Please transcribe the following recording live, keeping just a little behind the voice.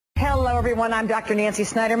everyone. I'm Dr. Nancy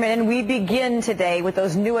Snyderman, and we begin today with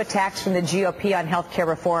those new attacks from the GOP on health care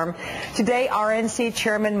reform. Today, RNC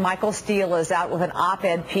Chairman Michael Steele is out with an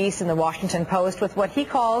op-ed piece in the Washington Post with what he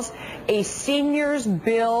calls a seniors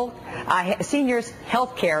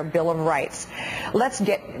health care bill of rights. Let's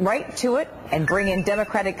get right to it and bring in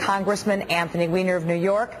Democratic Congressman Anthony Weiner of New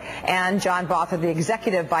York and John Botha, the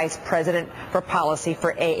Executive Vice President for Policy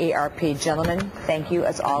for AARP. Gentlemen, thank you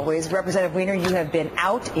as always. Representative Weiner, you have been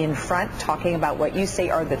out in front talking about what you say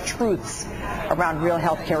are the truths around real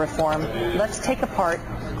health care reform. Let's take apart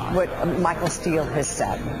what Michael Steele has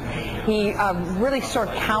said. He really sort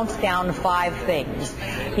of counts down 5 things.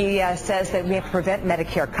 He says that we have to prevent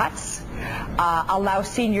Medicare cuts, allow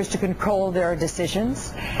seniors to control their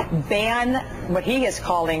decisions, ban what he is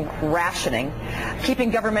calling rationing, keeping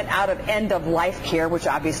government out of end-of-life care, which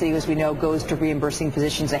obviously, as we know, goes to reimbursing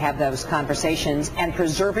physicians to have those conversations, and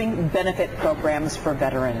preserving benefit programs for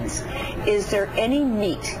veterans. Is there any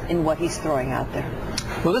meat in what he's throwing out there?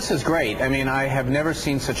 Well, this is great. I mean, I have never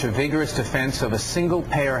seen such a vigorous defense of a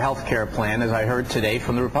single-payer health care plan as I heard today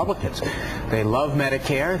from the Republicans. They love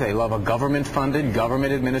Medicare. They love a government-funded,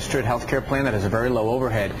 government-administered health care plan that has a very low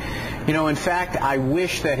overhead. You know, in fact, I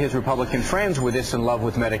wish that his Republican friends were this in love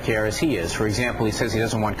with Medicare as he is. For example, he says he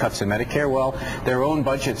doesn't want cuts in Medicare. Well, their own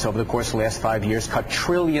budgets over the course of the last 5 years cut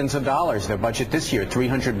trillions of dollars. Their budget this year,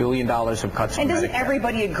 $300 billion of cuts from Medicare. And doesn't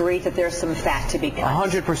everybody agree that there's some fat to be cut?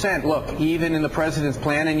 100%. Look, even in the president's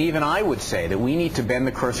plan, and even I would say that we need to bend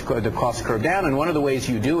the cost curve down. And one of the ways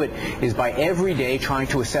you do it is by every day trying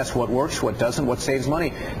to assess what works, what doesn't, what saves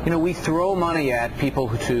money. You know, we throw money at people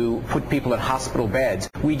to put people in hospital beds.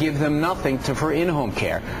 We give them nothing for in-home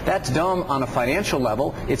care. That's dumb on a financial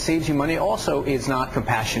level. It saves you money. Also, it's not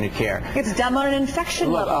compassionate care. It's dumb on an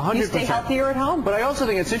infection level. 100%. You stay healthier at home. But I also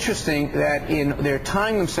think it's interesting that they're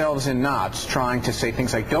tying themselves in knots, trying to say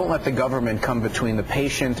things like, don't let the government come between the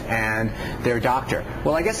patient and their doctor.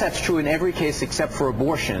 Well, I guess that's true in every case except for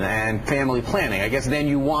abortion and family planning. I guess then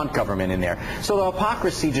you want government in there. So the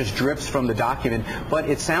hypocrisy just drips from the document. But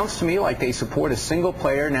it sounds to me like they support a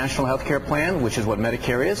single-player national health care plan, which is what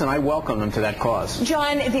Medicare is, and I welcome them to that cause.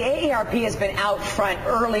 John, the AARP has been out front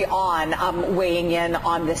early on weighing in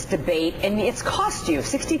on this debate, and it's cost you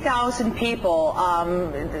 60,000 people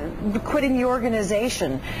quitting the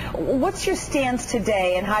organization. What's your stance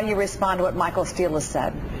today, and how do you respond to what Michael Steele has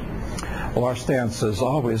said? Well, our stance has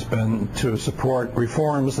always been to support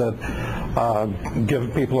reforms that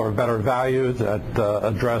give people a better value, that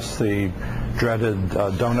address the dreaded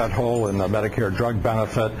donut hole in the Medicare drug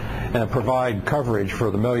benefit, and provide coverage for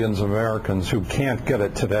the millions of Americans who can't get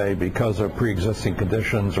it today because of pre-existing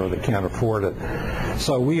conditions or they can't afford it.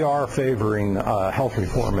 So we are favoring health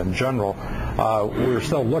reform in general. We're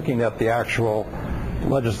still looking at the actual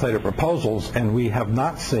legislative proposals, and we have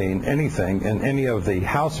not seen anything in any of the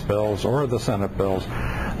House bills or the Senate bills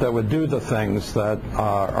that would do the things that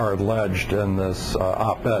are alleged in this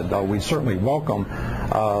op-ed. We certainly welcome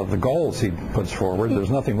the goals he puts forward. There's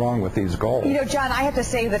nothing wrong with these goals. You know, John, I have to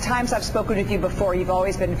say, the times I've spoken with you before, you've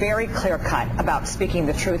always been very clear-cut about speaking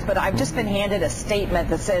the truth, but I've just been handed a statement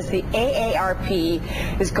that says the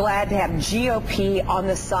AARP is glad to have GOP on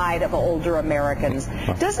the side of older Americans.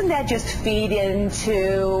 Doesn't that just feed into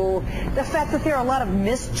the fact that there are a lot of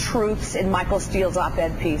mistruths in Michael Steele's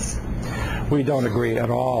op-ed piece? We don't agree at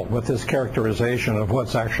all with this characterization of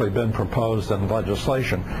what's actually been proposed in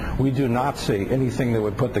legislation. We do not see anything that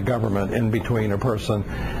would put the government in between a person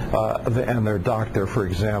and their doctor, for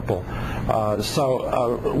example.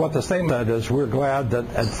 So what the statement is, we're glad that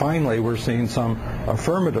finally we're seeing some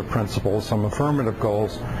affirmative principles, some affirmative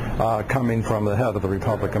goals coming from the head of the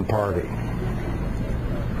Republican Party.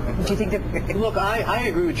 Do you think that... Look, I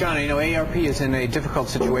agree with John. You know, AARP is in a difficult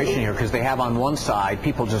situation here because they have on one side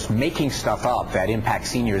people just making stuff up that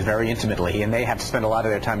impacts seniors very intimately, and they have to spend a lot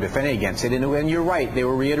of their time defending against it. And you're right, they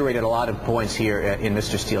were reiterated a lot of points here in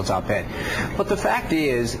Mr. Steele's op-ed. But the fact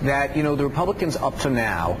is that, you know, the Republicans up to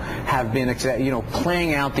now have been, you know,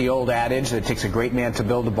 playing out the old adage that it takes a great man to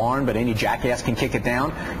build a barn, but any jackass can kick it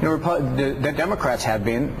down. You know, the Democrats have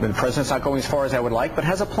been, the president's not going as far as I would like, but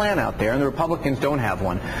has a plan out there, and the Republicans don't have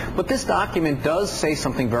one. But this document does say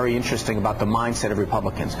something very interesting about the mindset of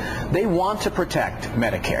Republicans. They want to protect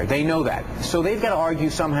Medicare. They know that. So they've got to argue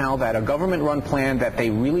somehow that a government-run plan that they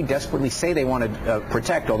really desperately say they want to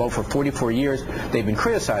protect, although for 44 years they've been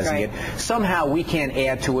criticizing it, somehow we can't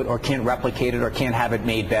add to it or can't replicate it or can't have it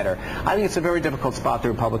made better. I think it's a very difficult spot the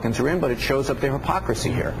Republicans are in, but it shows up their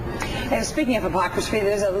hypocrisy here. And speaking of hypocrisy,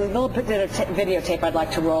 there's a little bit of videotape I'd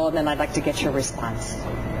like to roll, and then I'd like to get your response.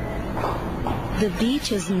 The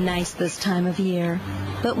beach is nice this time of year,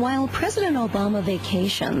 but while President Obama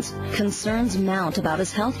vacations, concerns mount about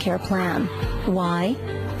his health care plan. Why?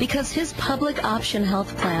 Because his public option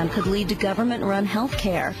health plan could lead to government-run health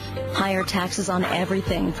care, higher taxes on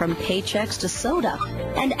everything from paychecks to soda,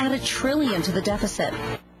 and add $1 trillion to the deficit.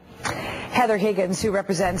 Heather Higgins, who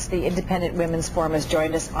represents the Independent Women's Forum, has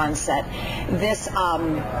joined us on set. This,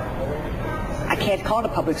 I can't call it a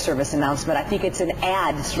public service announcement. I think it's an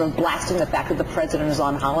ad sort of blasting the fact that the president is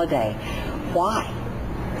on holiday. Why?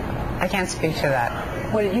 I can't speak to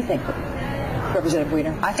that. What do you think, Representative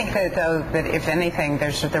Weiner? I think that, though, that if anything,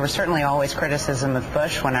 there was certainly always criticism of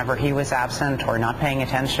Bush whenever he was absent or not paying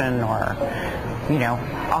attention or, you know,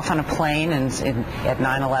 off on a plane at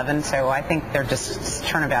 9/11. So I think they're just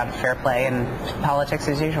turnabout fair play and politics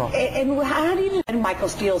as usual. And how do you defend Michael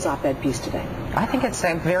Steele's op-ed piece today? I think it's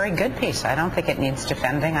a very good piece. I don't think it needs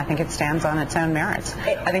defending. I think it stands on its own merits.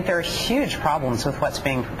 I think there are huge problems with what's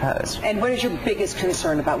being proposed. And what is your biggest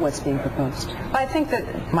concern about what's being proposed? I think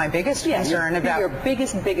that my biggest concern about your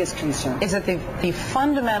biggest concern is that the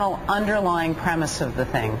fundamental underlying premise of the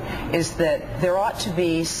thing is that there ought to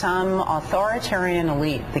be some authoritarian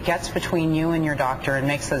elite that gets between you and your doctor and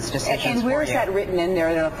makes those decisions for you. And where is that written in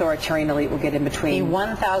there, that an authoritarian elite will get in between? The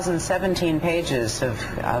 1,017 pages of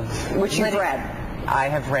which you've read. I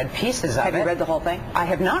have read pieces of it. Have you read the whole thing? I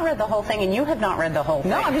have not read the whole thing, and you have not read the whole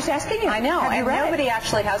thing. No, I'm just asking you. I know, have and nobody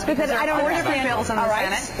actually has, because I don't understand bills in the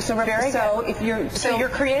Senate. So you're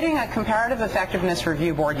creating a comparative effectiveness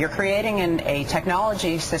review board. You're creating a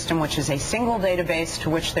technology system which is a single database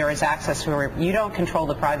to which there is access to. You don't control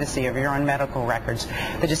the privacy of your own medical records.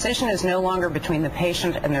 The decision is no longer between the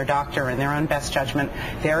patient and their doctor and their own best judgment.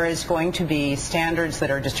 There is going to be standards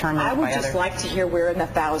that are determined by others. I would just like to hear where in the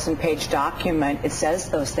 1,000-page document it says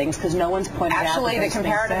those things, because no one's pointed out. Actually, the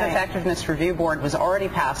Comparative Effectiveness Review Board was already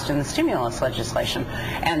passed in the stimulus legislation,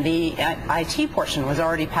 and the IT portion was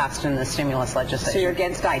already passed in the stimulus legislation. So you're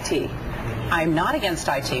against IT? I'm not against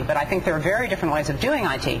IT, but I think there are very different ways of doing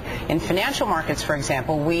IT. In financial markets, for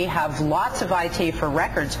example, we have lots of IT for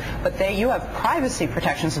records, but you have privacy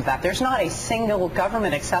protections of that. There's not a single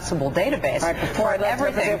government-accessible database for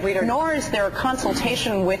everything, nor is there a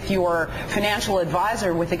consultation with your financial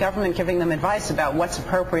advisor with the government giving them advice about what's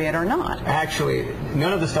appropriate or not. Actually,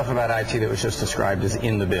 none of the stuff about IT that was just described is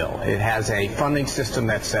in the bill. It has a funding system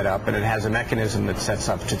that's set up, and it has a mechanism that sets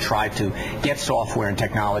up to try to get software and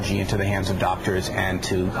technology into the hands of doctors and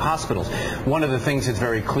to hospitals. One of the things that's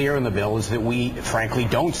very clear in the bill is that we, frankly,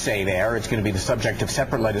 don't say there. It's going to be the subject of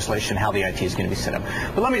separate legislation how the IT is going to be set up.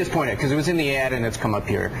 But let me just point out, because it was in the ad and it's come up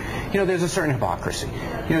here, you know, there's a certain hypocrisy.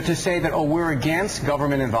 You know, to say that, oh, we're against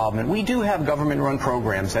government involvement. We do have government-run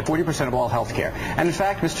programs at 40% of all health care. And in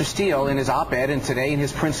fact, Mr. Steele, in his op-ed and today in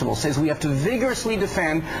his principle, says we have to vigorously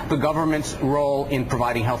defend the government's role in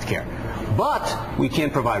providing health care. But we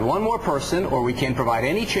can't provide one more person, or we can't provide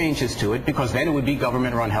any changes to it, because then it would be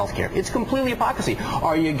government-run health care. It's completely hypocrisy.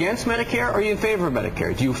 Are you against Medicare, or are you in favor of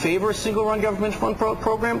Medicare? Do you favor a single-run government-run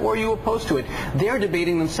program, or are you opposed to it? They're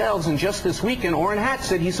debating themselves, and just this weekend, Orrin Hatch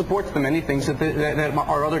said he supports them. Many things that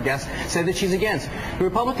our other guests said that she's against. The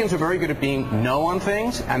Republicans are very good at being no on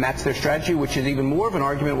things, and that's their strategy, which is even more of an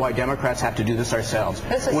argument why Democrats have to do this ourselves.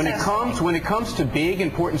 When it comes to big,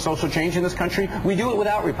 important social change in this country, we do it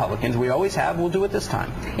without Republicans. We always have. We'll do it this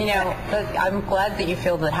time. You know, I'm glad that you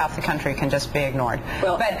feel that half the country can just be ignored.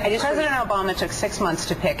 Well, but President Obama took 6 months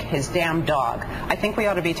to pick his damn dog. I think we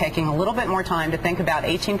ought to be taking a little bit more time to think about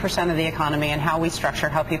 18% of the economy and how we structure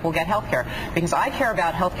how people get health care. Because I care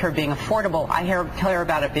about health care being affordable. I care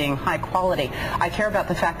about it being high quality. I care about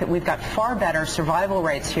the fact that we've got far better survival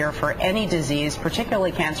rates here for any disease,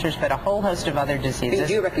 particularly cancers, but a whole host of other diseases.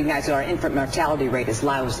 You do recognize that our infant mortality rate is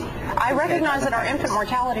lousy. I recognize that our infant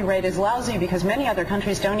mortality rate is lousy because many other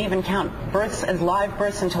countries don't even count births as live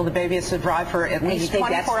births until the baby is survived for at least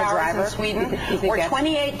 24 hours in Sweden or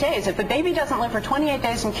 28 days. If the baby doesn't live for 28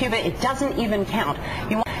 days in Cuba, it doesn't even count.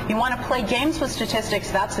 You want to play games with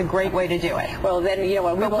statistics, that's a great way to do it. Well, then, you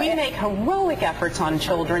know what, we make heroic efforts on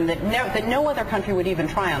children that no other country would even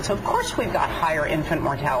try on. So, of course, we've got higher infant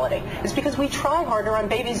mortality. It's because we try harder on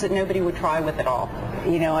babies that nobody would try with at all.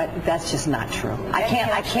 You know what? That's just not true. I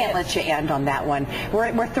can't let you end on that one.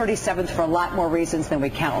 We're 37th for a lot more reasons than we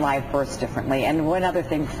count live births differently. And one other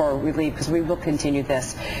thing before we leave, because we will continue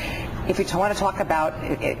this. If you want to talk about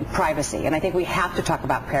privacy, and I think we have to talk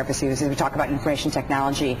about privacy as we talk about information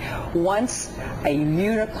technology, once a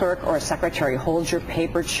unit clerk or a secretary holds your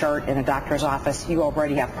papered chart in a doctor's office, you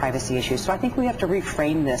already have privacy issues. So I think we have to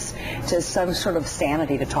reframe this to some sort of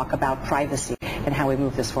sanity to talk about privacy and how we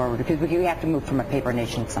move this forward, because we have to move from a paper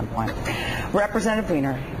nation at some point. Representative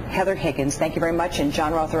Weiner, Heather Higgins, thank you very much. And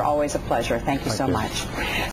John Rother, always a pleasure. Thank you so much.